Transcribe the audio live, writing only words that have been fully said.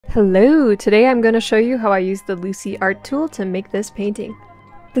Hello! Today I'm going to show you how I use the Lucy art tool to make this painting.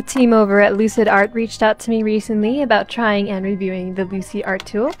 The team over at Lucid Art reached out to me recently about trying and reviewing the Lucy art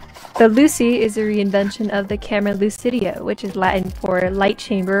tool. The Lucy is a reinvention of the camera lucidia, which is Latin for light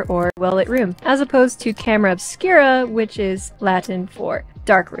chamber or well-lit room, as opposed to camera obscura, which is Latin for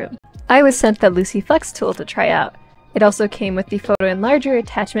dark room. I was sent the Lucy Flex tool to try out. It also came with the photo enlarger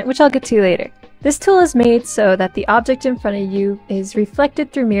attachment, which I'll get to later. This tool is made so that the object in front of you is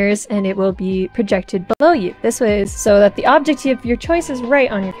reflected through mirrors and it will be projected below you. This way is so that the object of your choice is right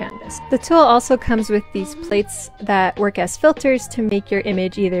on your canvas. The tool also comes with these plates that work as filters to make your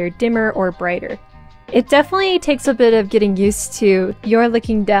image either dimmer or brighter. It definitely takes a bit of getting used to. You're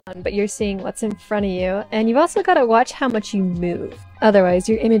looking down, but you're seeing what's in front of you, and you've also got to watch how much you move. Otherwise,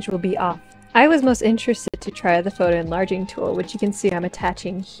 your image will be off. I was most interested to try the photo enlarging tool, which you can see I'm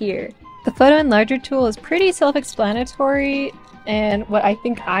attaching here. The photo enlarger tool is pretty self-explanatory and what I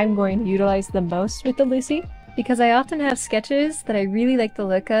think I'm going to utilize the most with the Lucy, because I often have sketches that I really like the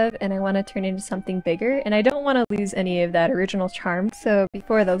look of and I want to turn into something bigger, and I don't want to lose any of that original charm. So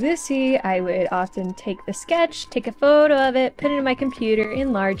before the Lucy, I would often take the sketch, take a photo of it, put it in my computer,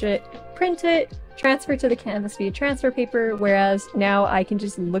 enlarge it, print it, transfer to the canvas via transfer paper, whereas now I can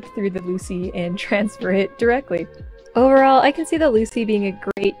just look through the Lucy and transfer it directly. Overall, I can see the Lucy being a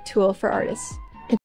great tool for artists.